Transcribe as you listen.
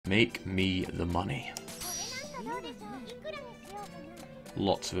Make me the money.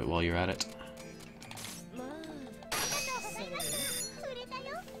 Lots of it while you're at it.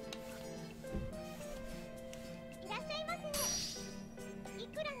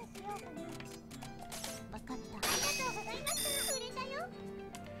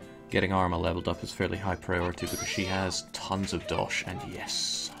 Getting Arma leveled up is fairly high priority because she has tons of dosh, and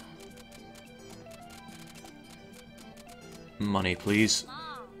yes. Money, please.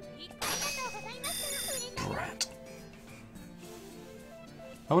 Brat.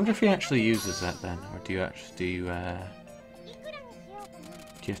 I wonder if he actually uses that then, or do you have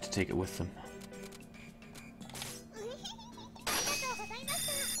to take it with them?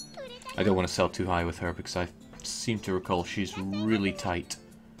 I don't want to sell too high with her because I seem to recall she's really tight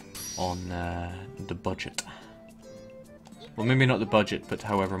on the budget. Well, maybe not the budget, but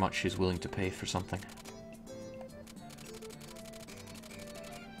however much she's willing to pay for something.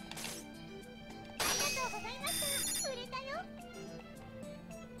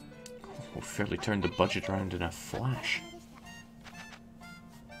 Oh, fairly turned the budget around in a flash.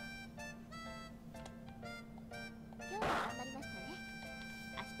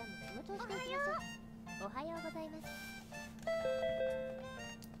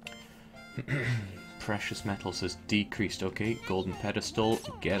 Precious metals has decreased. Okay, golden pedestal,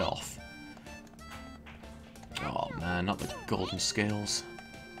 get off. Oh man, not the golden scales.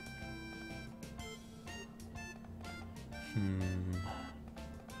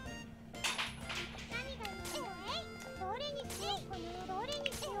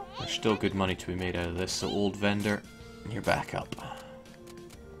 There's still good money to be made out of this, so old vendor, you're back up.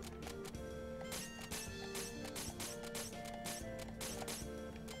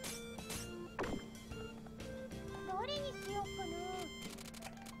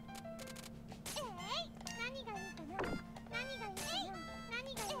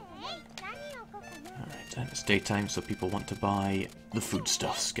 And it's daytime, so people want to buy the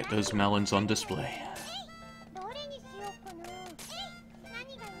foodstuffs. Get those melons on display.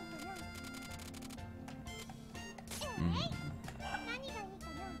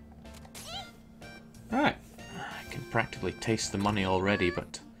 Right, I can practically taste the money already,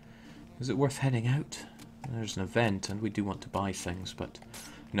 but is it worth heading out? There's an event, and we do want to buy things, but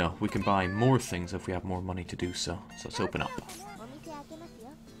no, we can buy more things if we have more money to do so. So let's open up.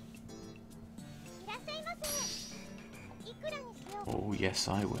 Oh, yes,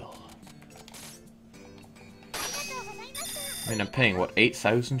 I will. I mean, I'm paying, what,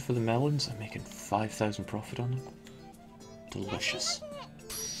 8,000 for the melons? I'm making 5,000 profit on them? Delicious.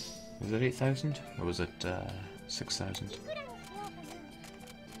 Was it 8,000? Or was it 6,000?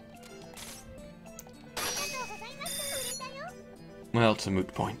 Well, it's a moot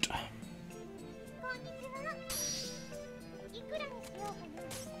point.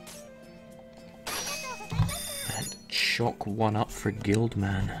 Chalk one up for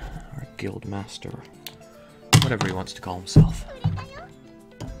Guildman, or Guildmaster, whatever he wants to call himself.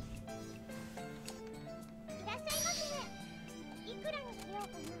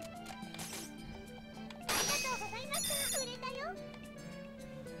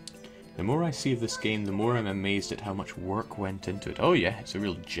 The more I see of this game, the more I'm amazed at how much work went into it. Oh yeah, it's a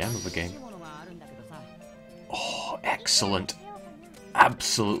real gem of a game. Oh, excellent.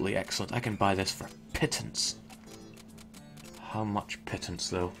 Absolutely excellent. I can buy this for pittance. How much pittance,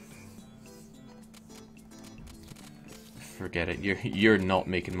 though? Forget it. You're not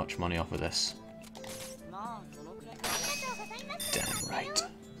making much money off of this. Damn right.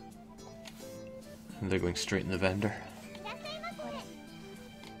 And they're going straight in the vendor.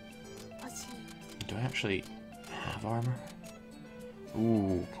 Do I actually have armor?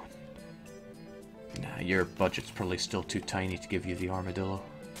 Ooh. Nah, your budget's probably still too tiny to give you the armadillo.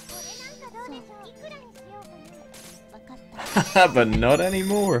 But not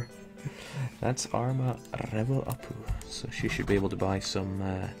anymore. That's Arma Revel Apu. So she should be able to buy some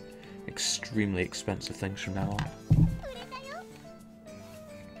extremely expensive things from now on.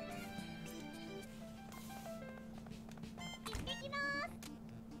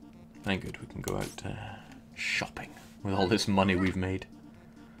 Thank good, we can go out shopping with all this money we've made.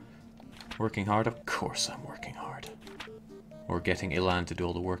 Working hard? Of course I'm working hard. Or getting Ilan to do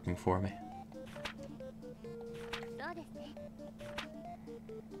all the working for me.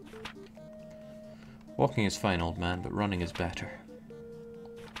 Walking is fine, old man, but running is better.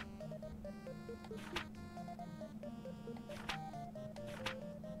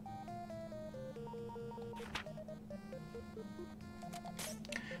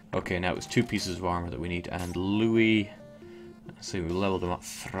 Okay, now it's 2 pieces of armor that we need, and Louis... Let's see, we leveled him up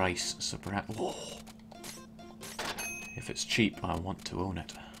thrice, so perhaps... Whoa. If it's cheap, I want to own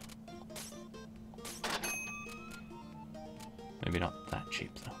it. Maybe not that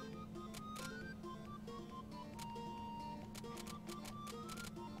cheap though.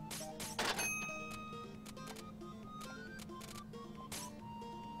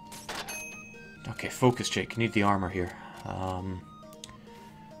 Okay, focus, Jake. You need the armor here.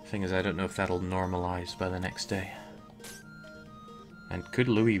 Thing is, I don't know if that'll normalize by the next day. And could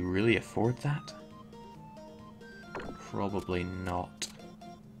Louis really afford that? Probably not.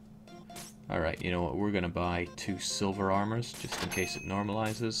 Alright, you know what? We're gonna buy 2 silver armors, just in case it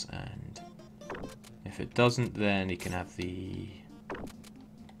normalizes, and if it doesn't, then he can have the...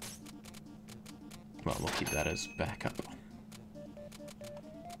 Well, we'll keep that as backup.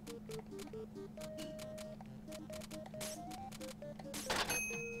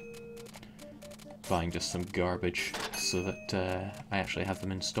 Buying just some garbage so that I actually have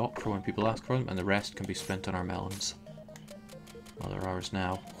them in stock for when people ask for them, and the rest can be spent on our melons. Well, they're ours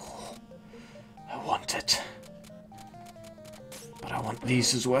now. I want it. But I want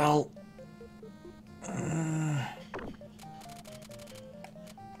these as well.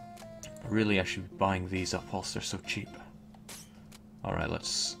 Really, I should be buying these up whilst they're so cheap. Alright,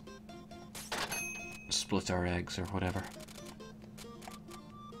 let's split our eggs or whatever.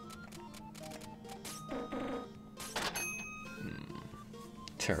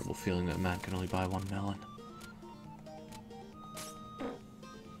 Terrible feeling that a man can only buy 1 melon.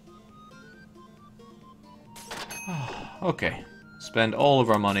 Okay, spend all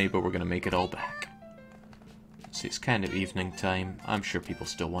of our money, but we're going to make it all back. See, it's kind of evening time. I'm sure people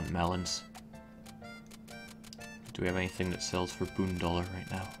still want melons. Do we have anything that sells for $1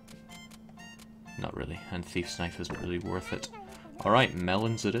 right now? Not really, and Thief's Knife isn't really worth it. Alright,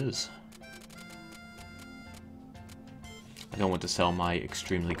 melons it is. I don't want to sell my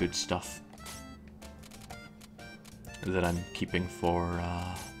extremely good stuff that I'm keeping for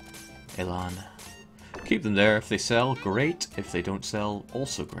Elan. Keep them there. If they sell, great. If they don't sell,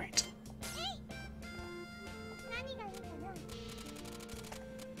 also great.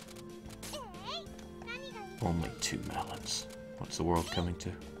 Only 2 melons. What's the world coming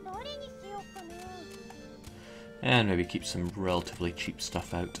to? And maybe keep some relatively cheap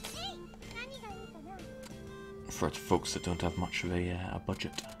stuff out. For folks that don't have much of a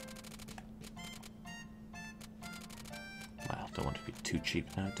budget. Well, don't want to be too cheap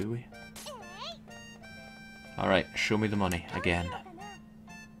now, do we? Alright, show me the money, again.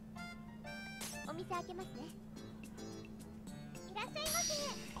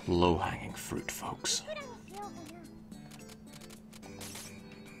 Low-hanging fruit, folks.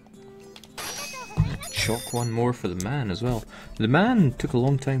 Chalk one more for the man as well. The man took a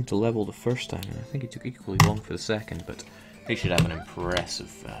long time to level the first time, and I think he took equally long for the second, but he should have an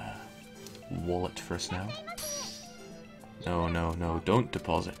impressive wallet for us now. No, no, no, don't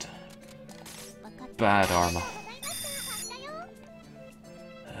deposit. Bad armor.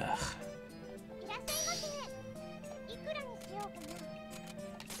 Ugh.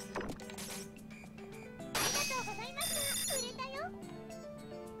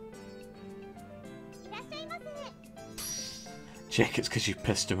 Jake, it's because you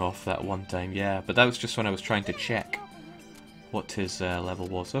pissed him off that one time. Yeah, but that was just when I was trying to check what his level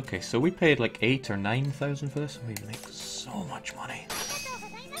was. Okay, so we paid like 8,000 or 9,000 for this, and we make so much money.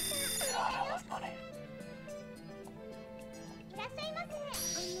 God, I love money.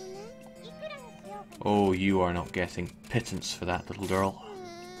 Oh, you are not getting pittance for that, little girl.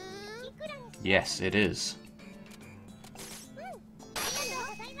 Yes, it is.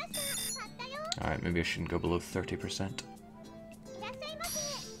 Alright, maybe I shouldn't go below 30%.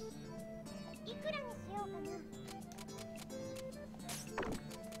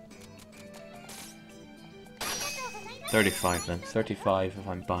 $35 then. $35 if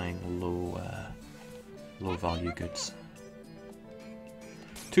I'm buying low value goods.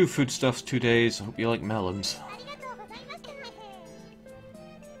 2 foodstuffs, 2 days. I hope you like melons.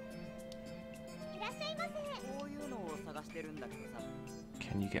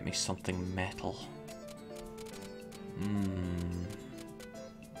 Can you get me something metal?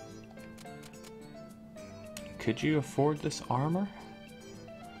 Could you afford this armor?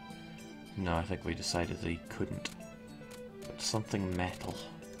 No, I think we decided that he couldn't. But something metal.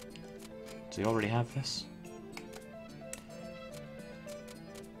 Does he already have this?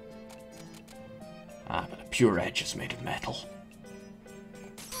 Ah, but a pure edge is made of metal.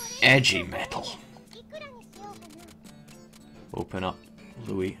 Edgy metal. Open up,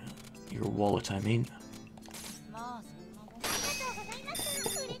 Louis. Your wallet, I mean.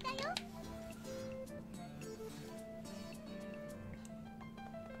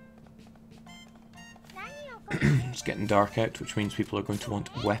 It's getting dark out, which means people are going to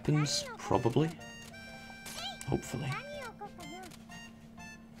want weapons, probably. Hopefully.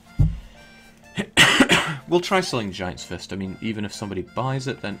 We'll try selling Giant's Fist. I mean, even if somebody buys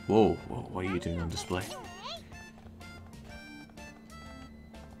it, then... Whoa, whoa, what are you doing on display?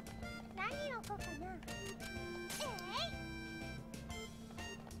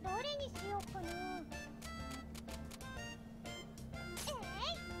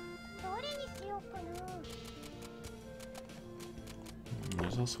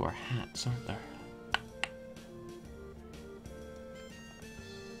 There's also our hats, aren't there?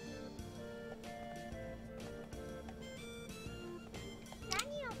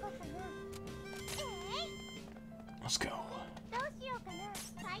 Let's go.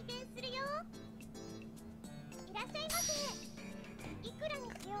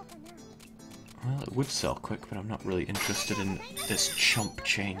 Well, it would sell quick, but I'm not really interested in this chump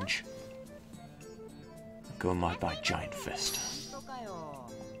change. Go and buy Giant Fist.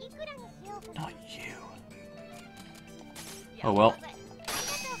 Not you. Oh well.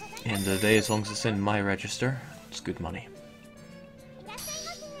 End of the day, as long as it's in my register, it's good money.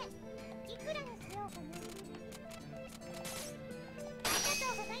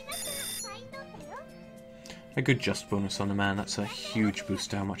 A good just bonus on the man, that's a huge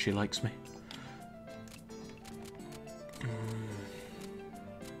boost to how much he likes me.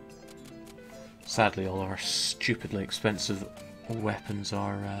 Sadly, all our stupidly expensive weapons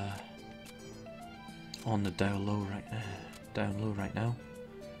are on the down low right now.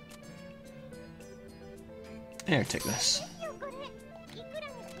 Here, take this.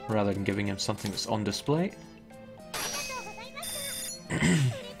 Rather than giving him something that's on display.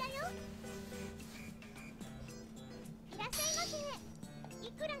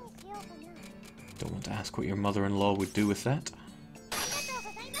 Don't want to ask what your mother-in-law would do with that.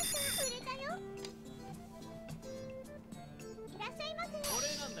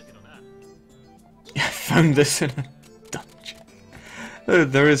 Found this in a dungeon.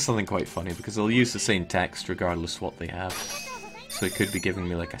 There is something quite funny because they'll use the same text regardless what they have. So it could be giving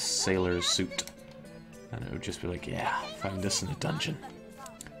me like a sailor's suit. And it would just be like, yeah, found this in a dungeon.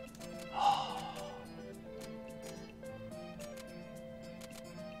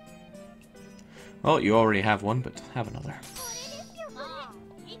 Well, you already have one, but have another.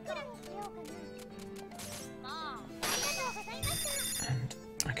 And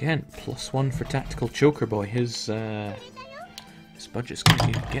again, +1 for Tactical Choker Boy. His budget's going to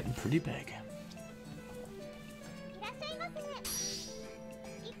be getting pretty big.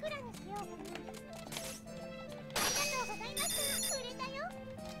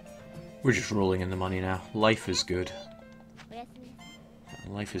 We're just rolling in the money now. Life is good.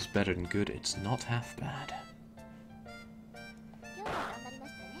 Life is better than good. It's not half bad.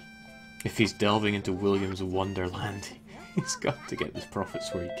 If he's delving into William's Wonderland, he's got to get his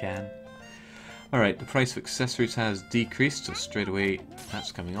profits where he can. Alright, the price of accessories has decreased, so straight away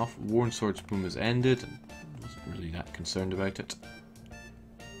that's coming off. Worn Sword's boom has ended, and I wasn't really that concerned about it.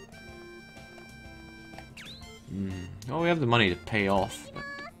 Oh, we have the money to pay off, but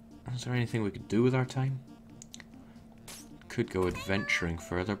is there anything we could do with our time? Could go adventuring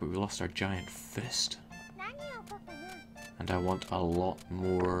further, but we lost our Giant Fist. And I want a lot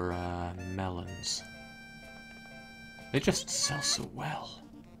more melons. They just sell so well.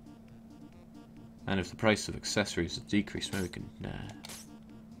 And if the price of accessories has decreased, maybe we can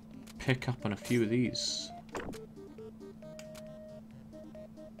pick up on a few of these.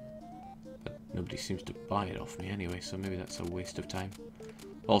 But nobody seems to buy it off me anyway, so maybe that's a waste of time.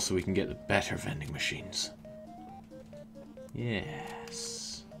 Also, we can get the better vending machines.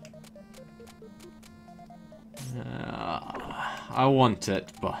 Yes. I want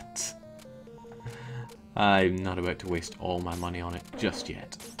it, but I'm not about to waste all my money on it just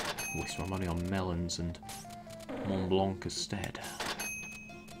yet. Waste my money on melons and Mont Blanc instead.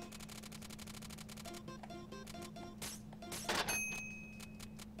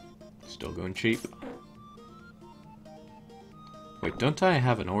 Still going cheap. Wait, don't I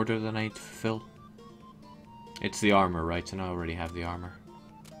have an order that I need to fulfill? It's the armor, right? And I already have the armor.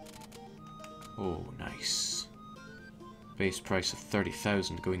 Oh, nice. Base price of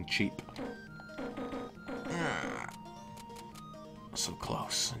 30,000, going cheap. So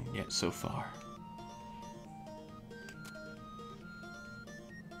close, and yet so far.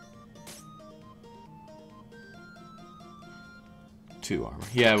 Two armor.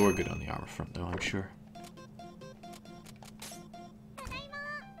 Yeah, we're good on the armor front though, I'm sure.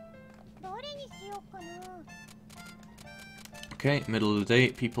 Okay, middle of the day,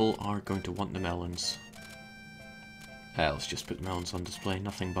 people are going to want the melons. Let's just put melons on display,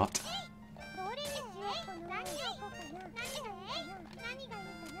 nothing but.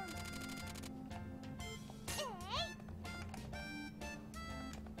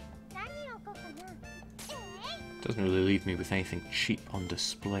 Doesn't really leave me with anything cheap on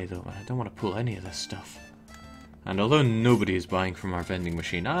display though, and I don't want to pull any of this stuff. And although nobody is buying from our vending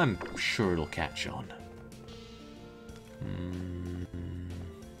machine, I'm sure it'll catch on.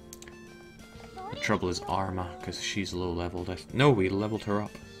 The trouble is Arma, because she's low leveled. No, we leveled her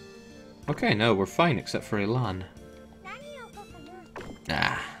up. Okay, no, we're fine except for Elan.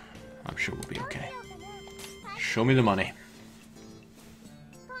 Ah, I'm sure we'll be okay. Show me the money.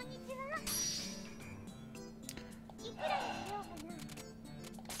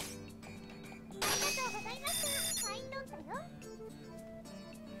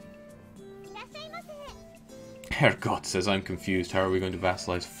 Herrgott says, I'm confused. How are we going to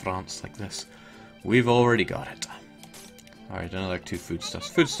vassalize France like this? We've already got it. Alright, another 2 foodstuffs.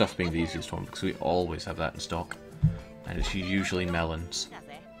 Foodstuff being the easiest one because we always have that in stock. And it's usually melons.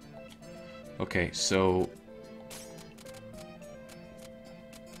 Okay, so...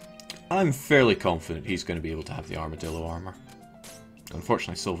 I'm fairly confident he's going to be able to have the armadillo armor.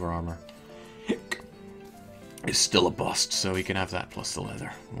 Unfortunately, silver armor is still a bust, so he can have that plus the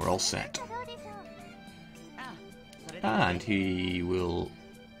leather. We're all set. And he will...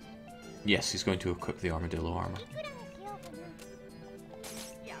 Yes, he's going to equip the armadillo armor.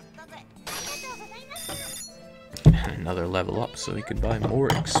 Another level up so he can buy more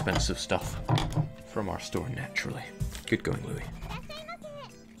expensive stuff from our store naturally. Good going, Louis.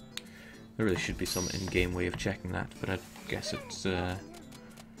 There really should be some in-game way of checking that, but I guess it's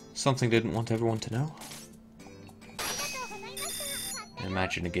something they didn't want everyone to know.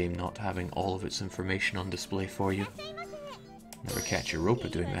 Imagine a game not having all of its information on display for you. Never catch Europa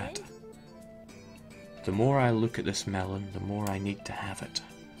doing that. The more I look at this melon, the more I need to have it.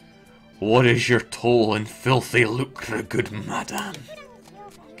 What is your toll in filthy lucre, good madam?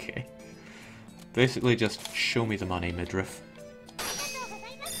 Okay. Basically just show me the money, midriff.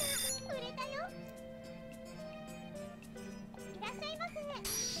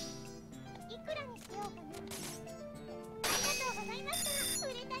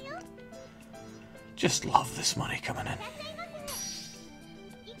 Just love this money coming in.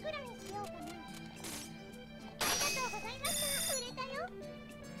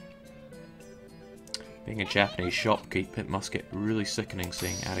 Being a Japanese shopkeep, it must get really sickening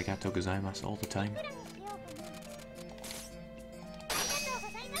saying arigato gozaimasu all the time.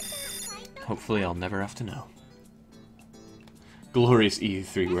 Hopefully I'll never have to know. Glorious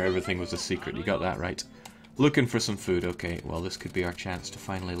E3 where everything was a secret, you got that right. Looking for some food, okay, well this could be our chance to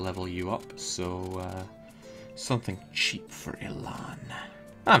finally level you up, so something cheap for Elan.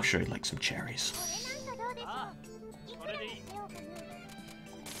 I'm sure he'd like some cherries.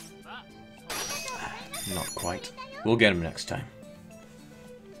 Not quite. We'll get him next time.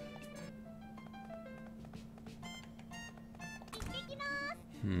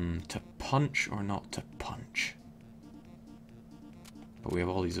 To punch or not to punch? But we have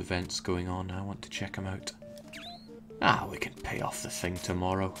all these events going on, I want to check them out. Ah, we can pay off the thing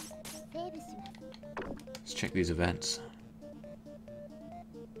tomorrow. Let's check these events.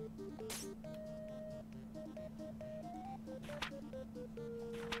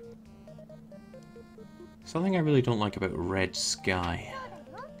 Something I really don't like about Red Sky,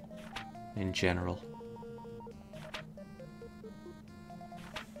 in general.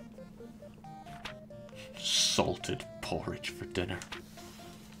 Salted porridge for dinner.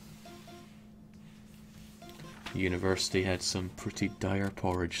 University had some pretty dire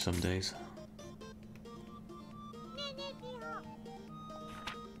porridge some days.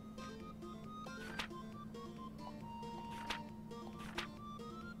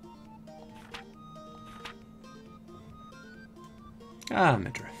 Ah,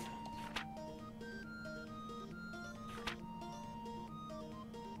 midriff.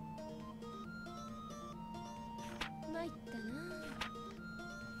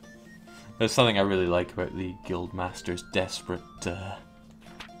 There's something I really like about the Guildmaster's desperate,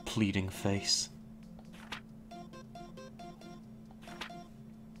 pleading face.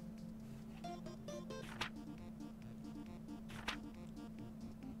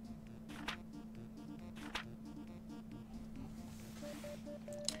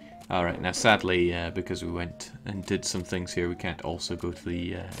 Alright, now sadly, because we went and did some things here, we can't also go to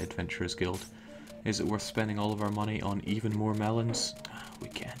the Adventurers Guild. Is it worth spending all of our money on even more melons? We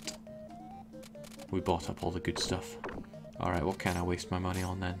can't. We bought up all the good stuff. Alright, what can I waste my money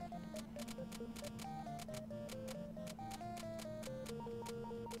on then?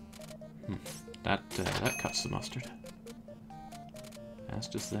 That cuts the mustard. As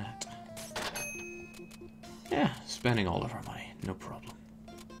does that. Yeah, spending all of our money, no problem.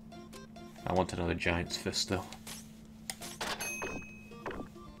 I want another giant's fist though.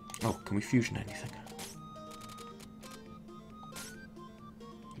 Oh, can we fusion anything?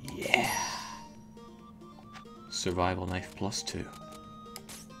 Survival knife +2.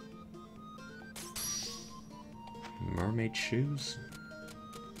 Mermaid shoes?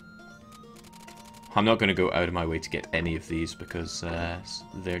 I'm not going to go out of my way to get any of these because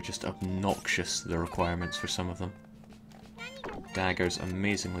they're just obnoxious, the requirements for some of them. Daggers,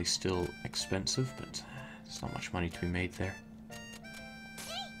 amazingly still expensive, but there's not much money to be made there.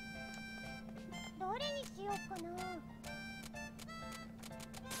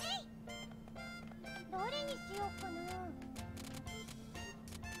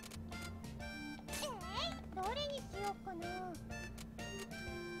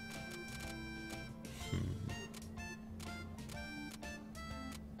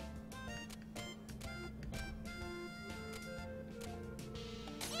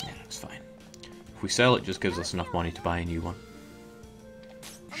 If we sell, it just gives us enough money to buy a new one.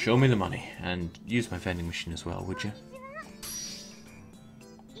 Show me the money, and use my vending machine as well, would you?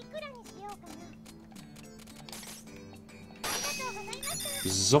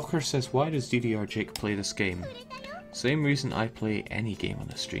 Zocker says, why does DDR Jake play this game? Same reason I play any game on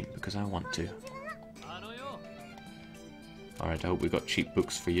the stream, because I want to. Alright, I hope we got cheap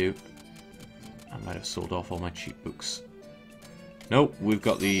books for you. I might have sold off all my cheap books. Nope, we've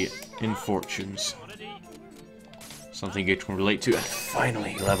got the Infortunes. Something you can relate to, and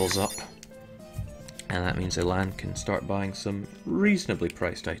finally levels up. And that means Elan can start buying some reasonably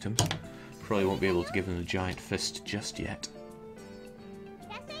priced items. Probably won't be able to give him the giant fist just yet.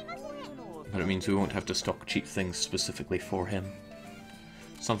 But it means we won't have to stock cheap things specifically for him.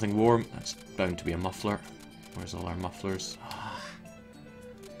 Something warm, that's bound to be a muffler. Where's all our mufflers?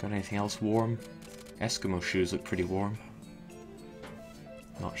 Got anything else warm? Eskimo shoes look pretty warm.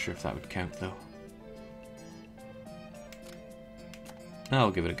 Not sure if that would count though. I'll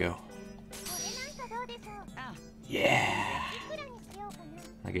give it a go. Yeah!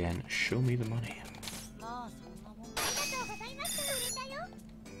 Again, show me the money.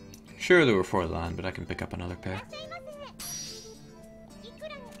 Sure, they were for land, but I can pick up another pair.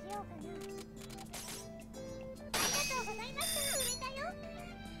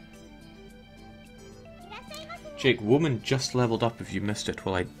 Jake, woman just leveled up if you missed it.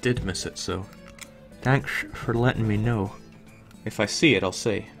 Well, I did miss it, so thanks for letting me know. If I see it, I'll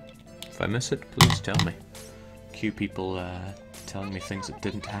say. If I miss it, please tell me. Cue people telling me things that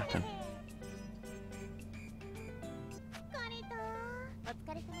didn't happen.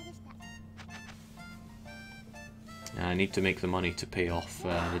 I need to make the money to pay off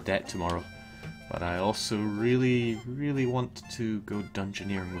the debt tomorrow. But I also really, really want to go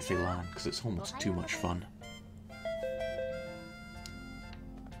dungeoneering with Elan, because it's almost too much fun.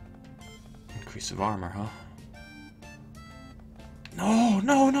 Increase of armor, huh? No,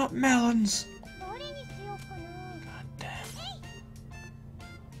 no, not melons! God damn.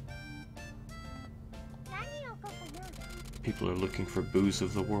 People are looking for booze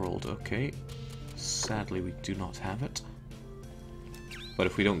of the world, okay. Sadly, we do not have it. But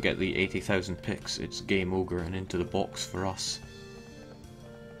if we don't get the 80,000 picks, it's game over and into the box for us.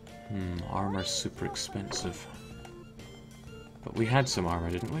 Armor's super expensive. But we had some armor,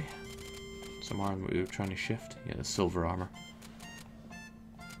 didn't we? Some armor we were trying to shift? Yeah, the silver armor.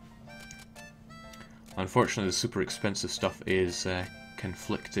 Unfortunately, the super expensive stuff is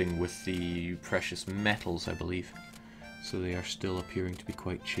conflicting with the precious metals, I believe. So they are still appearing to be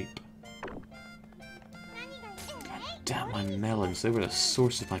quite cheap. God damn, my melons, they were the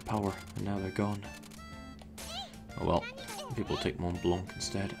source of my power, and now they're gone. Oh well, people take Mont Blanc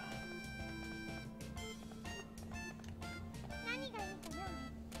instead.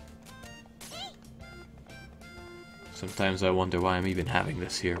 Sometimes I wonder why I'm even having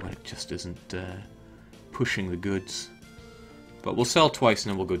this here when it just isn't pushing the goods. But we'll sell twice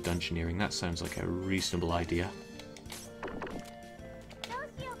and then we'll go dungeoneering. That sounds like a reasonable idea.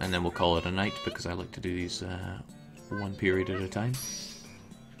 And then we'll call it a night because I like to do these one period at a time.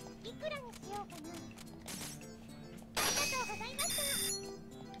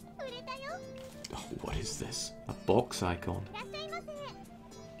 Oh, what is this? A box icon.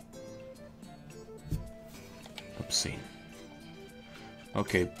 Obscene.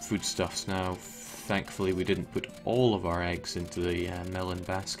 Okay, foodstuffs now. Thankfully we didn't put all of our eggs into the melon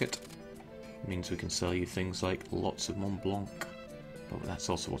basket. It means we can sell you things like lots of Mont Blanc. But that's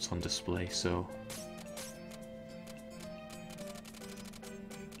also what's on display, so...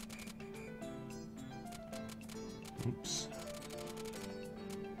 Oops.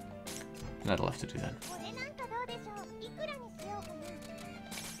 That'll have to do then.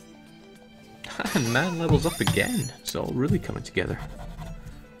 And man levels up again. It's all really coming together.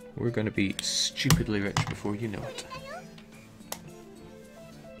 We're going to be stupidly rich before you know it.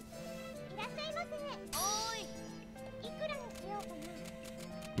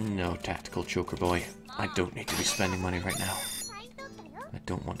 No, tactical choker boy. I don't need to be spending money right now. I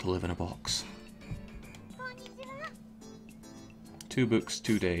don't want to live in a box. 2 books,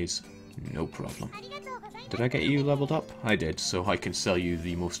 2 days. No problem. Did I get you leveled up? I did, so I can sell you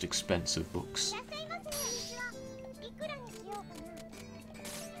the most expensive books.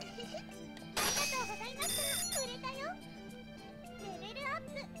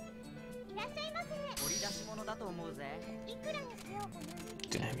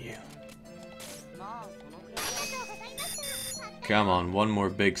 Damn you. Come on, one more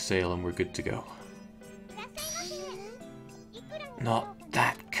big sale and we're good to go. Not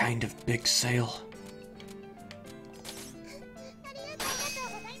that kind of big sale.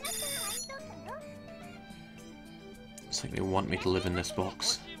 It's like they want me to live in this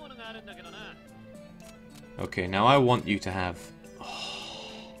box. Okay, now I want you to have...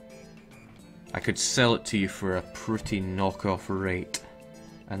 I could sell it to you for a pretty knockoff rate,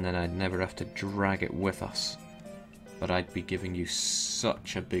 and then I'd never have to drag it with us. But I'd be giving you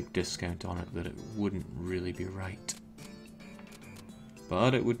such a big discount on it that it wouldn't really be right.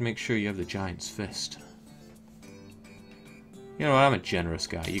 But it would make sure you have the Giant's Fist. You know what, I'm a generous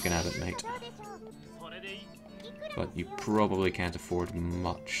guy, you can have it, mate. But you probably can't afford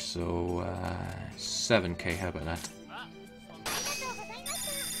much, so 7k, how about that?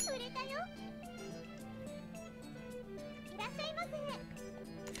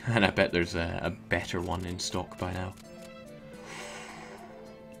 And I bet there's a better one in stock by now.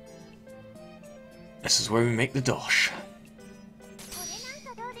 This is where we make the dosh.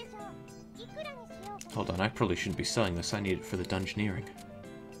 Hold on, I probably shouldn't be selling this, I need it for the dungeoneering.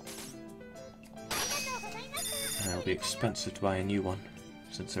 And it'll be expensive to buy a new one,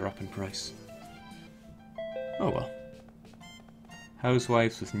 since they're up in price. Oh well.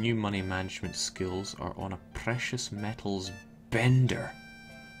 Housewives with new money management skills are on a precious metals bender.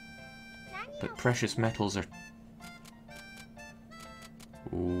 But precious metals are...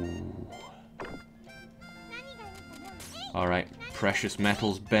 Ooh. Alright, precious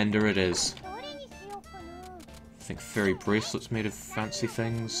metals bender it is. I think fairy bracelets made of fancy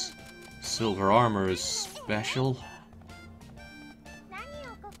things. Silver armor is special.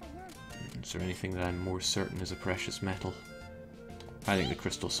 Is there anything that I'm more certain is a precious metal? I think the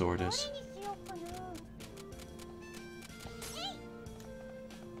crystal sword is.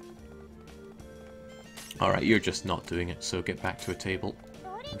 Alright, you're just not doing it, so get back to a table.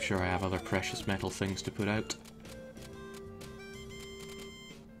 I'm sure I have other precious metal things to put out.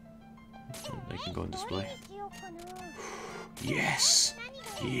 They can go on display. Yes!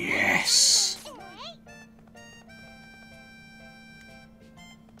 Yes!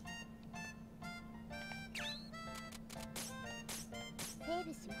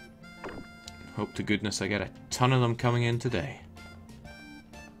 Hope to goodness I get a ton of them coming in today.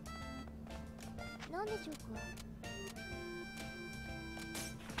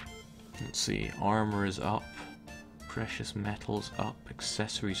 Let's see, armor is up, precious metals up,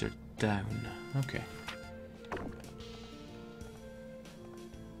 accessories are down. Okay.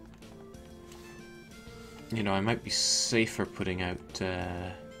 You know, I might be safer putting out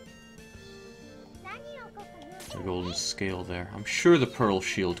the golden scale there. I'm sure the pearl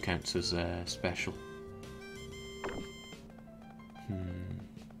shield counts as special.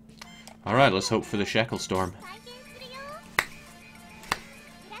 Alright, let's hope for the shekel storm.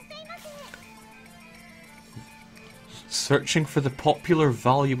 Searching for the popular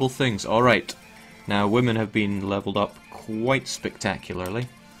valuable things. Alright, now women have been leveled up quite spectacularly,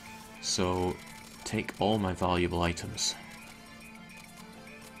 so take all my valuable items.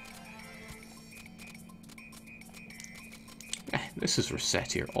 This is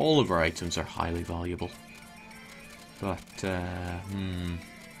Recettear. All of our items are highly valuable. But,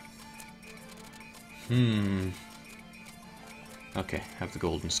 Okay, have the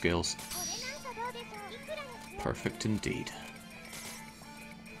golden scales. Perfect indeed.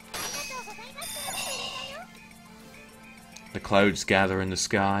 The clouds gather in the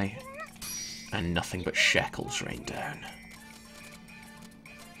sky, and nothing but shekels rain down.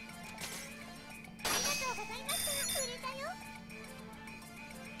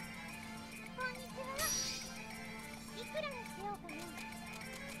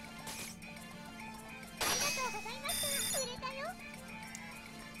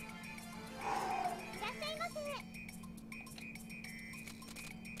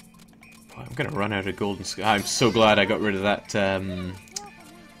 I'm gonna run out of golden sky. I'm so glad I got rid of that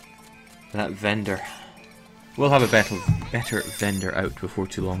that vendor. We'll have a better vendor out before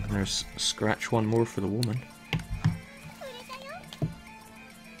too long. And there's scratch one more for the woman.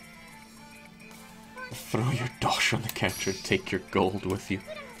 Throw your dog. gosh on the counter, take your gold with you.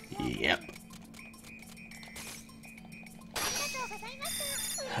 Yep.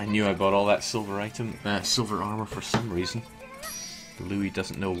 I knew I bought all that silver silver armor for some reason. Louis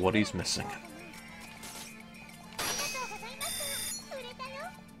doesn't know what he's missing.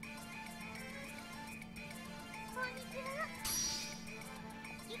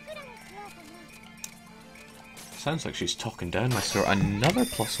 Sounds like she's talking down my store. Another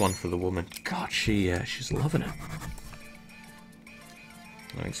 +1 for the woman. God, she's loving it.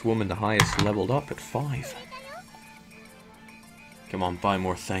 Next woman, the highest leveled up at 5. Come on, buy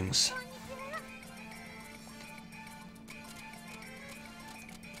more things.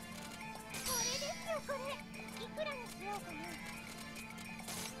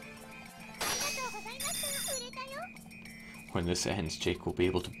 When this ends, Jake will be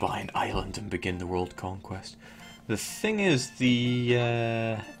able to buy an island and begin the world conquest. The thing is,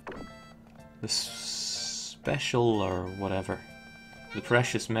 the special or whatever, the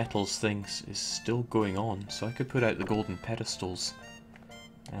precious metals things is still going on, so I could put out the golden pedestals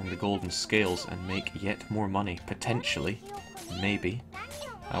and the golden scales and make yet more money, potentially, maybe.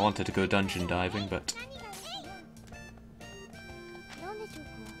 I wanted to go dungeon diving, but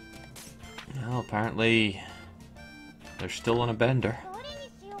well, apparently they're still on a bender.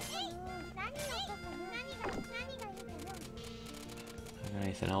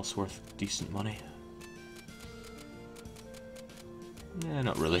 Anything else worth decent money? Yeah,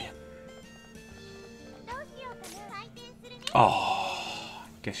 not really. Oh,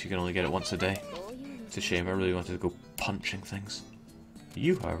 guess you can only get it once a day. It's a shame, I really wanted to go punching things.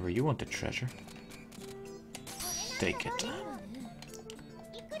 You, however, you want a treasure. Take it.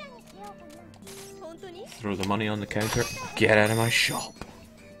 Throw the money on the counter. Get out of my shop.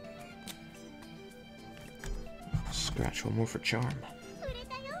 Scratch one more for charm.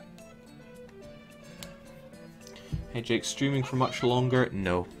 Hey Jake, streaming for much longer?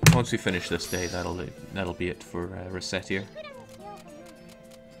 No. Once we finish this day, that'll be it for Recettear.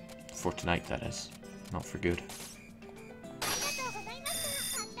 For tonight, that is. Not for good.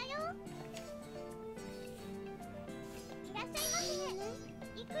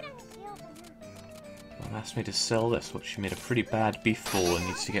 Mom asked me to sell this, but she made a pretty bad beef bowl and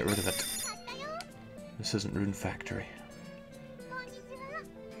needs to get rid of it. This isn't Rune Factory.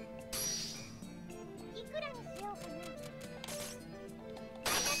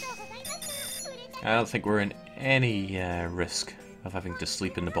 I don't think we're in any risk of having to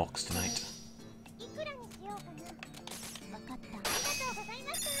sleep in the box tonight.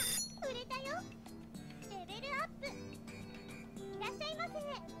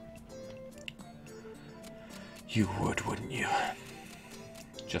 You would, wouldn't you?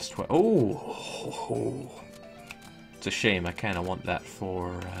 Just what? Oh! It's a shame. I kind of want that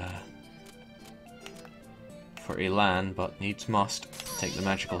for Elan, but needs must. Take the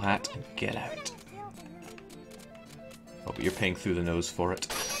magical hat and get out. Oh, but you're paying through the nose for it.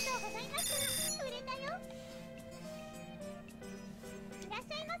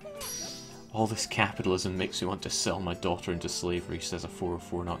 All this capitalism makes me want to sell my daughter into slavery, says a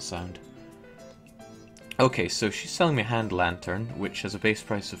 404 not sound. Okay, so she's selling me a hand lantern, which has a base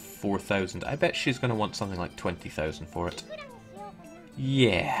price of 4,000. I bet she's going to want something like 20,000 for it.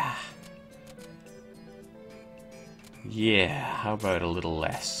 Yeah. Yeah, how about a little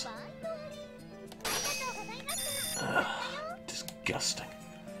less? Ugh, disgusting.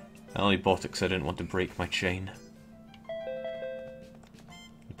 I only bought it because I didn't want to break my chain.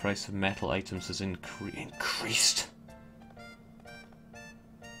 The price of metal items has increased.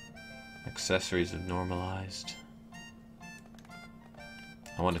 Accessories have normalized.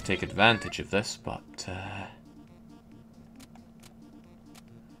 I want to take advantage of this, but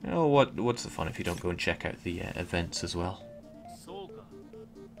you know what's the fun if you don't go and check out the events as well?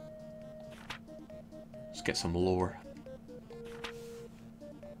 Let's get some lore.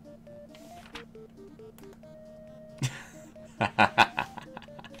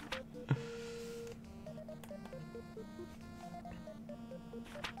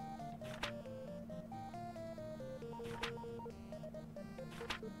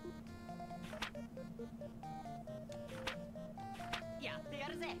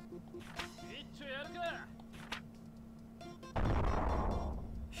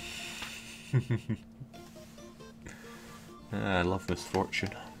 I love misfortune.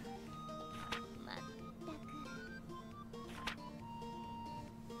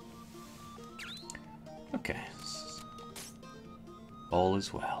 Okay. All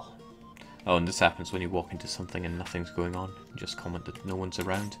is well. Oh, and this happens when you walk into something and nothing's going on. You just comment that no one's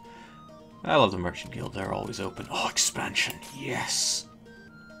around. I love the Merchant Guild, they're always open. Oh, expansion, yes!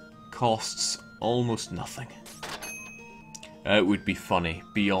 Costs almost nothing. It would be funny,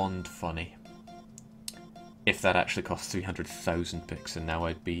 beyond funny, if that actually cost 300,000 pix, and now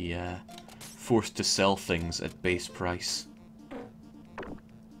I'd be forced to sell things at base price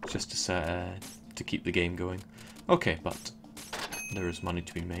just to keep the game going. Okay, but there is money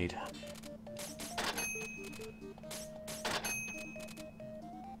to be made.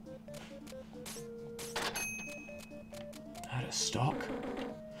 Out of stock?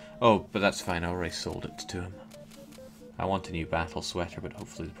 Oh, but that's fine, I already sold it to him. I want a new battle sweater, but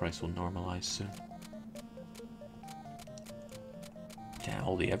hopefully the price will normalise soon. Yeah,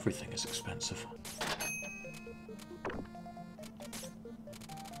 everything is expensive.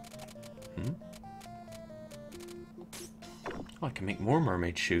 Oh, I can make more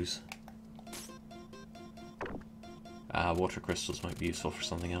mermaid shoes. Water crystals might be useful for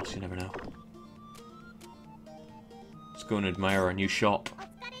something else, you never know. Let's go and admire our new shop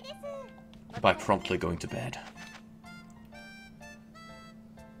by promptly going to bed.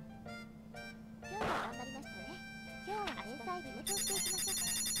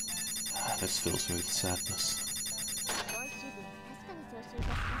 This fills me with sadness.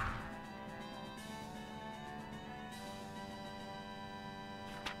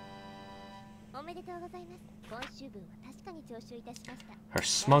 Her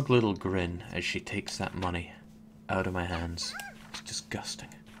smug little grin as she takes that money out of my hands. It's disgusting.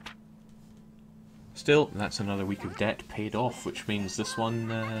 Still, that's another week of debt paid off, which means this one,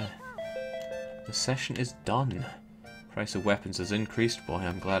 the session is done. Price of weapons has increased. Boy,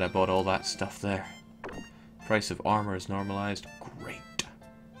 I'm glad I bought all that stuff there. Price of armor is normalized. Great.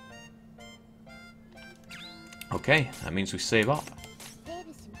 Okay, that means we save up.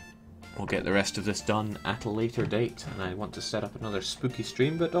 We'll get the rest of this done at a later date, and I want to set up another spooky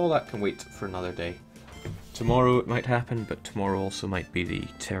stream, but all that can wait for another day. Tomorrow it might happen, but tomorrow also might be the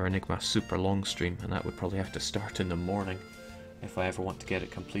Terra Enigma super long stream, and that would probably have to start in the morning if I ever want to get it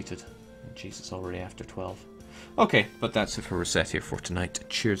completed. Jeez, it's already after 12. Okay, but that's it for Recettear for tonight.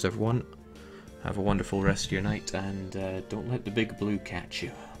 Cheers everyone, have a wonderful rest of your night, and don't let the big blue catch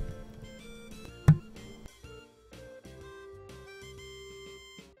you.